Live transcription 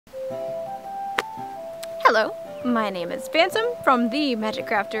Hello, my name is Phantom from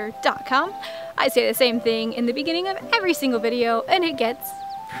themagicrafter.com. I say the same thing in the beginning of every single video and it gets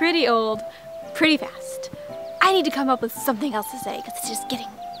pretty old pretty fast. I need to come up with something else to say because it's just getting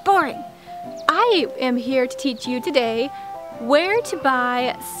boring. I am here to teach you today where to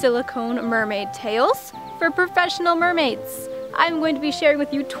buy silicone mermaid tails for professional mermaids. I'm going to be sharing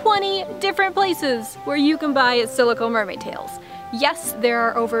with you 20 different places where you can buy silicone mermaid tails. Yes, there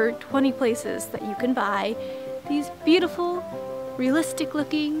are over 20 places that you can buy these beautiful, realistic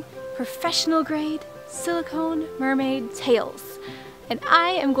looking, professional grade silicone mermaid tails. And I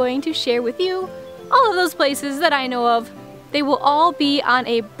am going to share with you all of those places that I know of. They will all be on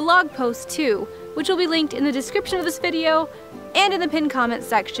a blog post too, which will be linked in the description of this video and in the pinned comment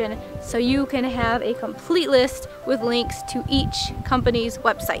section, so you can have a complete list with links to each company's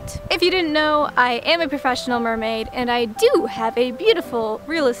website. If you didn't know, I am a professional mermaid and I do have a beautiful,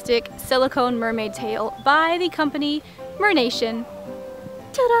 realistic silicone mermaid tail by the company MerNation.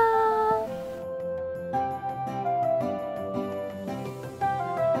 Ta-da!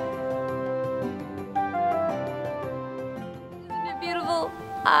 Isn't it beautiful?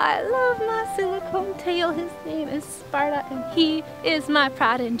 I love my silicone tail. His name is Sparta and he is my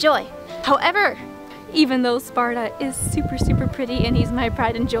pride and joy. However, even though Sparta is super pretty and he's my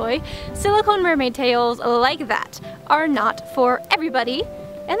pride and joy, silicone mermaid tails like that are not for everybody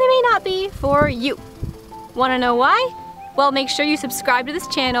and they may not be for you. Want to know why? Well, make sure you subscribe to this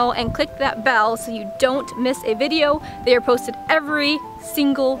channel and click that bell so you don't miss a video. They are posted every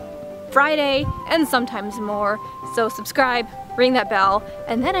single Friday and sometimes more. So subscribe, ring that bell,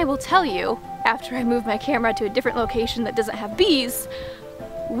 and then I will tell you, after I move my camera to a different location that doesn't have bees,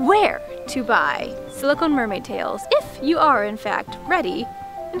 where to buy silicone mermaid tails if you are in fact ready,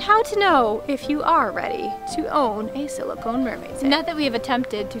 and how to know if you are ready to own a silicone mermaid tail. Now that we have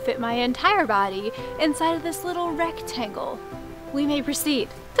attempted to fit my entire body inside of this little rectangle, we may proceed.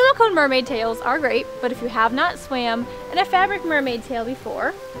 Silicone mermaid tails are great, but if you have not swam in a fabric mermaid tail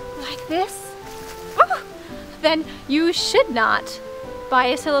before, like this, then you should not buy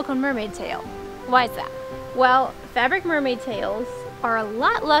a silicone mermaid tail. Why is that? Well, fabric mermaid tails are a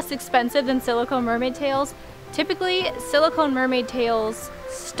lot less expensive than silicone mermaid tails. Typically, silicone mermaid tails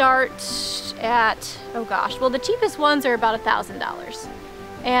start at, oh gosh, well the cheapest ones are about $1,000.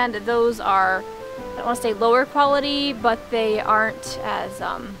 And those are, I don't want to say lower quality, but they aren't as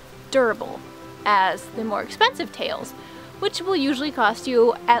durable as the more expensive tails, which will usually cost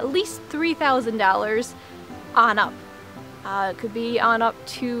you at least $3,000 on up. It could be on up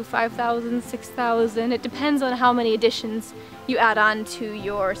to $5,000, $6,000. It depends on how many additions you add on to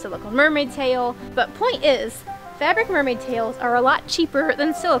your silicone mermaid tail. But point is, fabric mermaid tails are a lot cheaper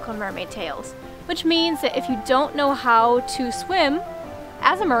than silicone mermaid tails, which means that if you don't know how to swim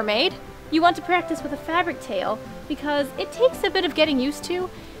as a mermaid, you want to practice with a fabric tail because it takes a bit of getting used to,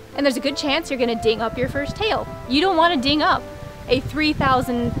 and there's a good chance you're gonna ding up your first tail. You don't want to ding up a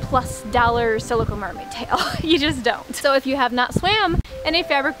 $3,000+ silicone mermaid tail. You just don't. So if you have not swam in a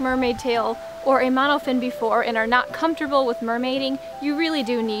fabric mermaid tail or a monofin before and are not comfortable with mermaiding, you really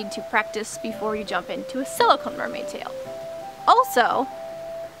do need to practice before you jump into a silicone mermaid tail. Also,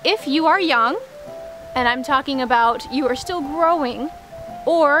 if you are young, and I'm talking about you are still growing,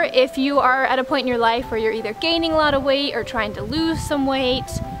 or if you are at a point in your life where you're either gaining a lot of weight or trying to lose some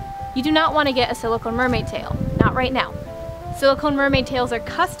weight, you do not want to get a silicone mermaid tail. Not right now. Silicone mermaid tails are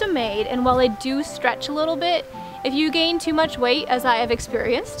custom made, and while they do stretch a little bit, if you gain too much weight, as I have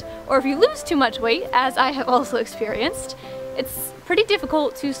experienced, or if you lose too much weight, as I have also experienced, it's pretty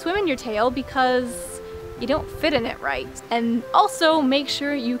difficult to swim in your tail because you don't fit in it right. And also make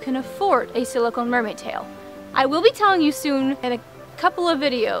sure you can afford a silicone mermaid tail. I will be telling you soon in a couple of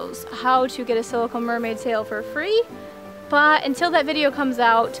videos how to get a silicone mermaid tail for free, but until that video comes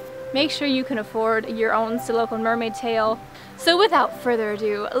out, make sure you can afford your own silicone mermaid tail. So without further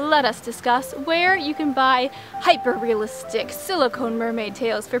ado, let us discuss where you can buy hyper-realistic silicone mermaid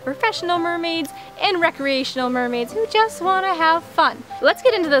tails for professional mermaids and recreational mermaids who just want to have fun. Let's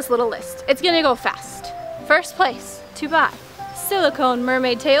get into this little list. It's gonna go fast. First place to buy silicone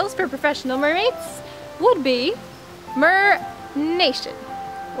mermaid tails for professional mermaids would be MerNation.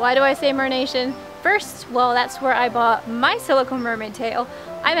 Why do I say MerNation? First, well, that's where I bought my silicone mermaid tail.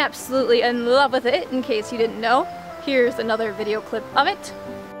 I'm absolutely in love with it, in case you didn't know. Here's another video clip of it.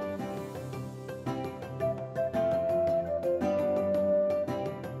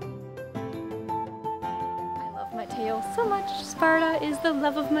 I love my tail so much. Sparta is the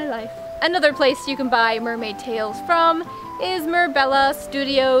love of my life. Another place you can buy mermaid tails from is MerBella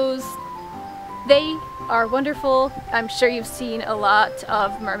Studios. They are wonderful. I'm sure you've seen a lot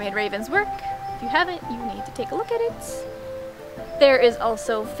of Mermaid Raven's work. If you haven't, you need to take a look at it. There is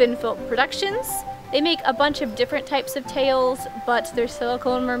also FinFolk Productions. They make a bunch of different types of tails, but their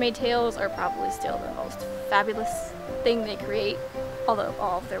silicone mermaid tails are probably still the most fabulous thing they create, although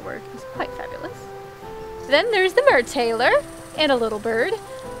all of their work is quite fabulous. Then there's the MerTailor and a little bird.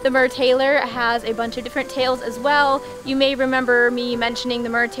 The MerTailor has a bunch of different tails as well. You may remember me mentioning the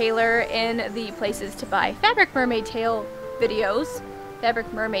MerTailor in the places to buy fabric mermaid tail videos,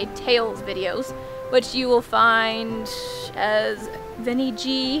 fabric mermaid tails videos, which you will find as Vinny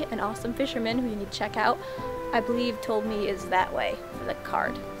G, an awesome fisherman who you need to check out, I believe told me is that way for the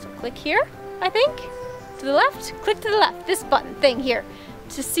card. So click here, I think, to the left, click to the left, this button thing here,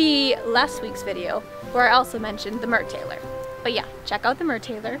 to see last week's video where I also mentioned the MerTailor. But yeah, check out the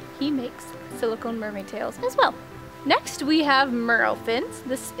MerTailor. He makes silicone mermaid tails as well. Next we have Merofins.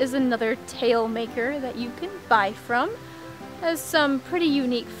 This is another tail maker that you can buy from. Has some pretty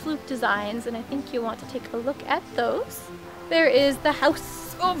unique fluke designs, and I think you want to take a look at those. There is the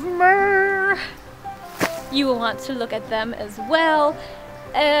House of Mer. You will want to look at them as well,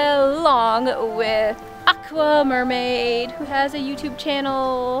 along with Aqua Mermaid, who has a YouTube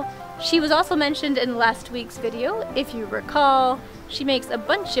channel. She was also mentioned in last week's video, if you recall. She makes a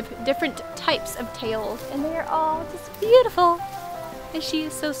bunch of different types of tails, and they are all just beautiful. And she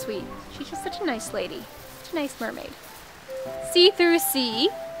is so sweet. She's just such a nice lady, such a nice mermaid. See Through Sea,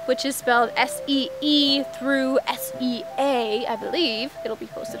 which is spelled S-E-E through S-E-A, I believe. It'll be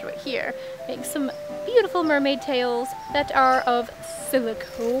posted right here. Makes some beautiful mermaid tails that are of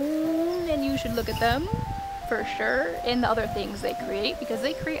silicone, and you should look at them for sure, and the other things they create, because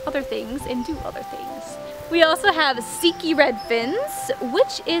they create other things and do other things. We also have Seeky Red Fins,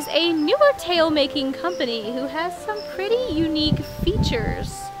 which is a newer tail making company who has some pretty unique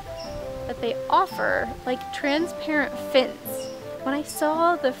features that they offer, like transparent fins. When I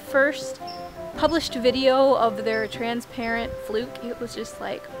saw the first published video of their transparent fluke, it was just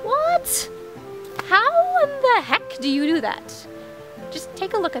like, what? How in the heck do you do that? Just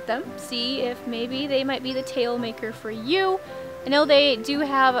take a look at them, see if maybe they might be the tail maker for you. I know they do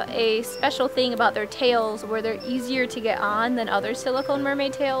have a special thing about their tails where they're easier to get on than other silicone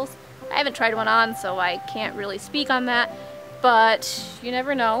mermaid tails. I haven't tried one on, so I can't really speak on that, but you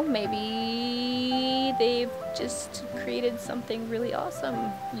never know. Maybe they've just created something really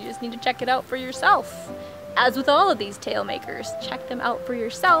awesome. You just need to check it out for yourself. As with all of these tail makers, check them out for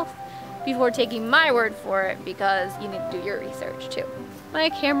yourself before taking my word for it, because you need to do your research too. My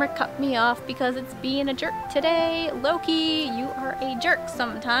camera cut me off because it's being a jerk today. Loki, you are a jerk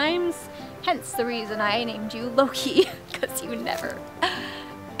sometimes. Hence the reason I named you Loki, because you never,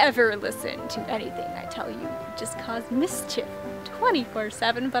 ever listen to anything I tell you. You just cause mischief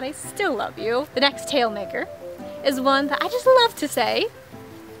 24/7, but I still love you. The next tail maker is one that I just love to say.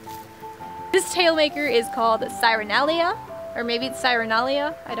 This tail maker is called Sirenalia, or maybe it's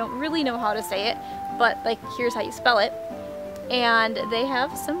Sirenalia. I don't really know how to say it, but like, here's how you spell it. And they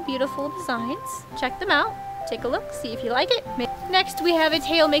have some beautiful designs. Check them out, take a look, see if you like it. Next we have a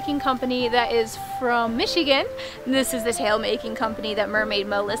tail making company that is from Michigan. This is the tail making company that Mermaid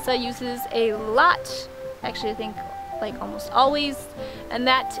Melissa uses a lot. Actually, I think like almost always. And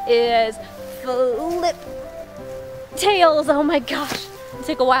that is Flip Tails. Oh my gosh, it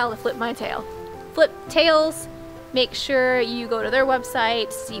took a while to flip my tail. Flip Tails. Make sure you go to their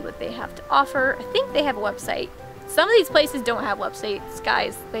website, see what they have to offer. I think they have a website. Some of these places don't have websites,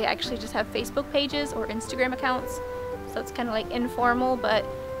 guys. They actually just have Facebook pages or Instagram accounts. So it's kind of like informal, but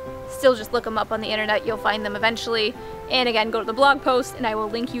still just look them up on the internet. You'll find them eventually. And again, go to the blog post and I will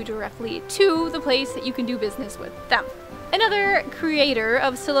link you directly to the place that you can do business with them. Another creator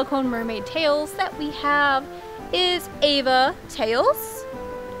of silicone mermaid tails that we have is Ava Tails.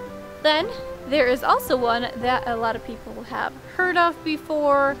 Then there is also one that a lot of people have heard of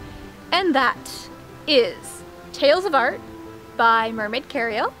before, and that is Tails of Art by Mermaid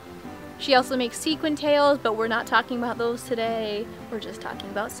Cariel. She also makes sequin tails, but we're not talking about those today. We're just talking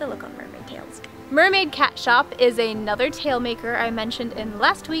about silicone mermaid tails. Mermaid Cat Shop is another tail maker I mentioned in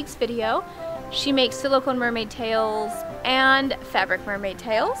last week's video. She makes silicone mermaid tails and fabric mermaid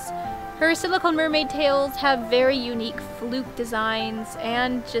tails. Her silicone mermaid tails have very unique fluke designs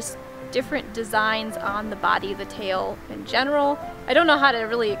and just different designs on the body of the tail in general. I don't know how to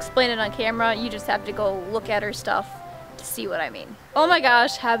really explain it on camera. You just have to go look at her stuff to see what I mean. Oh my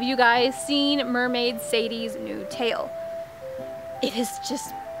gosh, have you guys seen Mermaid Sadie's new tail? It is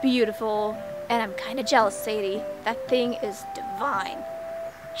just beautiful, and I'm kind of jealous, Sadie. That thing is divine.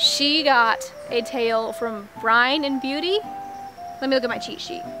 She got a tail from Brine and Beauty. Let me look at my cheat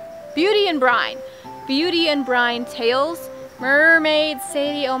sheet. Beauty and Brine. Beauty and Brine tails Mermaid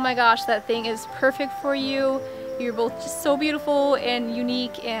Sadie, oh my gosh, that thing is perfect for you. You're both just so beautiful and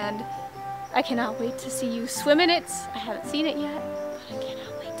unique, and I cannot wait to see you swim in it. I haven't seen it yet, but I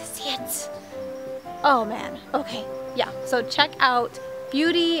cannot wait to see it. Oh man, okay, yeah, so check out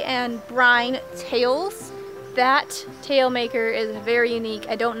Beauty and Brine Tails. That tail maker is very unique.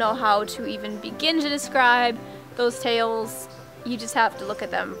 I don't know how to even begin to describe those tails. You just have to look at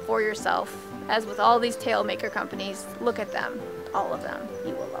them for yourself. As with all these tail maker companies, look at them, all of them.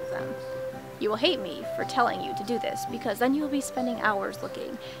 You will love them. You will hate me for telling you to do this, because then you'll be spending hours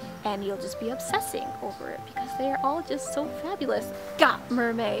looking and you'll just be obsessing over it because they are all just so fabulous. Got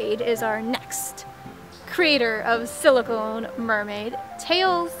Mermaid is our next creator of Silicone Mermaid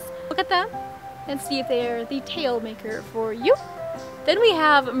Tails. Look at them and see if they are the tail maker for you. Then we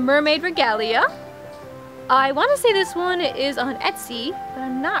have Mermaid Regalia. I want to say this one is on Etsy, but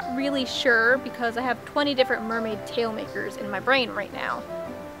I'm not really sure because I have 20 different mermaid tail makers in my brain right now.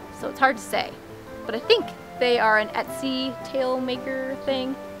 So it's hard to say. But I think they are an Etsy tail maker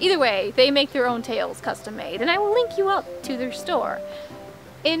thing. Either way, they make their own tails custom made, and I will link you up to their store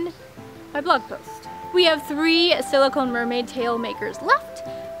in my blog post. We have 3 silicone mermaid tail makers left.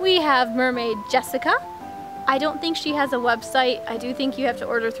 We have Mermaid Jessica. I don't think she has a website. I do think you have to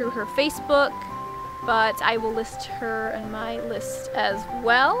order through her Facebook, but I will list her in my list as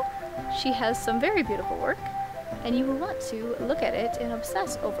well. She has some very beautiful work, and you will want to look at it and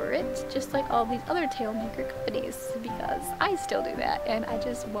obsess over it, just like all these other tail maker companies, because I still do that, and I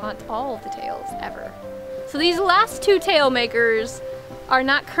just want all of the tails ever. So these last 2 tail makers are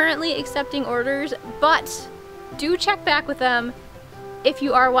not currently accepting orders, but do check back with them if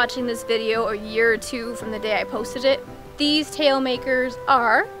you are watching this video a year or 2 from the day I posted it. These tail makers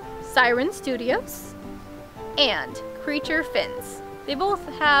are Siren Studios and Creature Fins. They both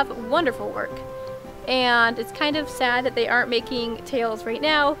have wonderful work, and it's kind of sad that they aren't making tails right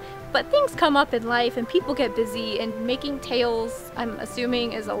now, but things come up in life and people get busy, and making tails, I'm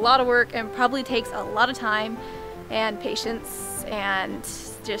assuming, is a lot of work and probably takes a lot of time and patience, and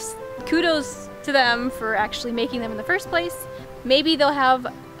just kudos to them for actually making them in the first place. Maybe they'll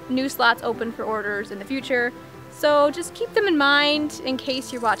have new slots open for orders in the future, so just keep them in mind in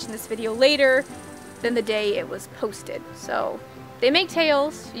case you're watching this video later than the day it was posted. So they make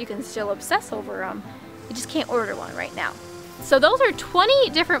tails, you can still obsess over them, you just can't order one right now. So those are 20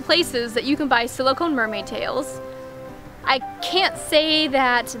 different places that you can buy silicone mermaid tails. I can't say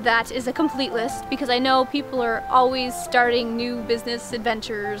that that is a complete list, because I know people are always starting new business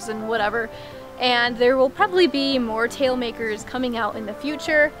adventures and whatever, and there will probably be more tail makers coming out in the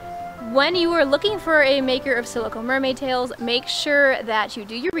future. When you are looking for a maker of silicone mermaid tails, make sure that you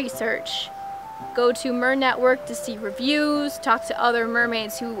do your research. Go to Mer Network to see reviews, talk to other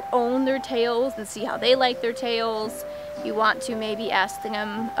mermaids who own their tails and see how they like their tails. You want to maybe ask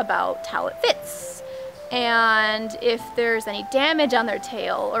them about how it fits, and if there's any damage on their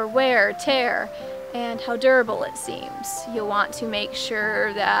tail or wear, tear, and how durable it seems. You'll want to make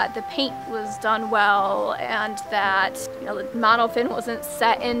sure that the paint was done well and that, you know, the monofin wasn't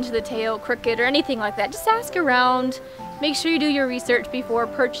set into the tail crooked or anything like that. Just ask around. Make sure you do your research before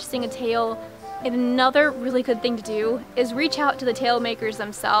purchasing a tail. And another really good thing to do is reach out to the tail makers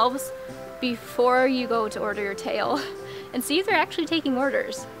themselves before you go to order your tail and see if they're actually taking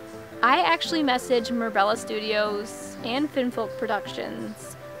orders. I actually messaged MerBella Studios and FinFolk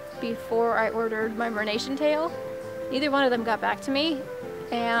Productions before I ordered my MerNation tail. Neither one of them got back to me,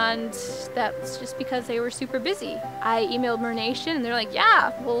 and that's just because they were super busy. I emailed MerNation and they're like,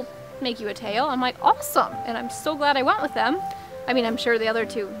 yeah, we'll make you a tail. I'm like, awesome, and I'm so glad I went with them. I mean, I'm sure the other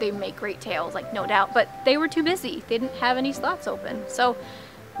 2, they make great tails, like no doubt, but they were too busy. They didn't have any slots open. So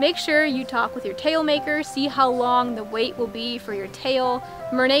make sure you talk with your tail maker, see how long the wait will be for your tail.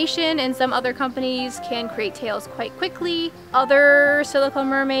 MerNation and some other companies can create tails quite quickly. Other silicone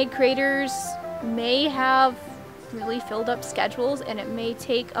mermaid creators may have really filled up schedules, and it may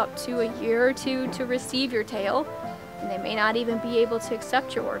take up to a year or 2 to receive your tail, and they may not even be able to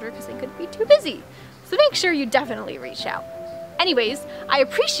accept your order because they could be too busy. So make sure you definitely reach out. Anyways, I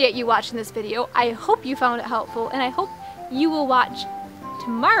appreciate you watching this video. I hope you found it helpful, and I hope you will watch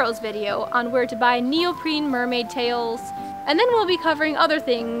tomorrow's video on where to buy neoprene mermaid tails, and then we'll be covering other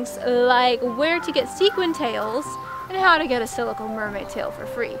things like where to get sequin tails and how to get a silicone mermaid tail for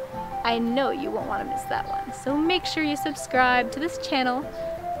free. I know you won't want to miss that one, so make sure you subscribe to this channel,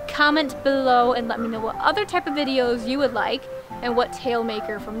 comment below, and let me know what other type of videos you would like and what tail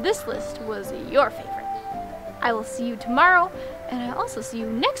maker from this list was your favorite. I will see you tomorrow, and I'll also see you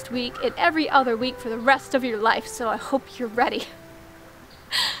next week and every other week for the rest of your life, so I hope you're ready.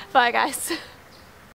 Bye guys.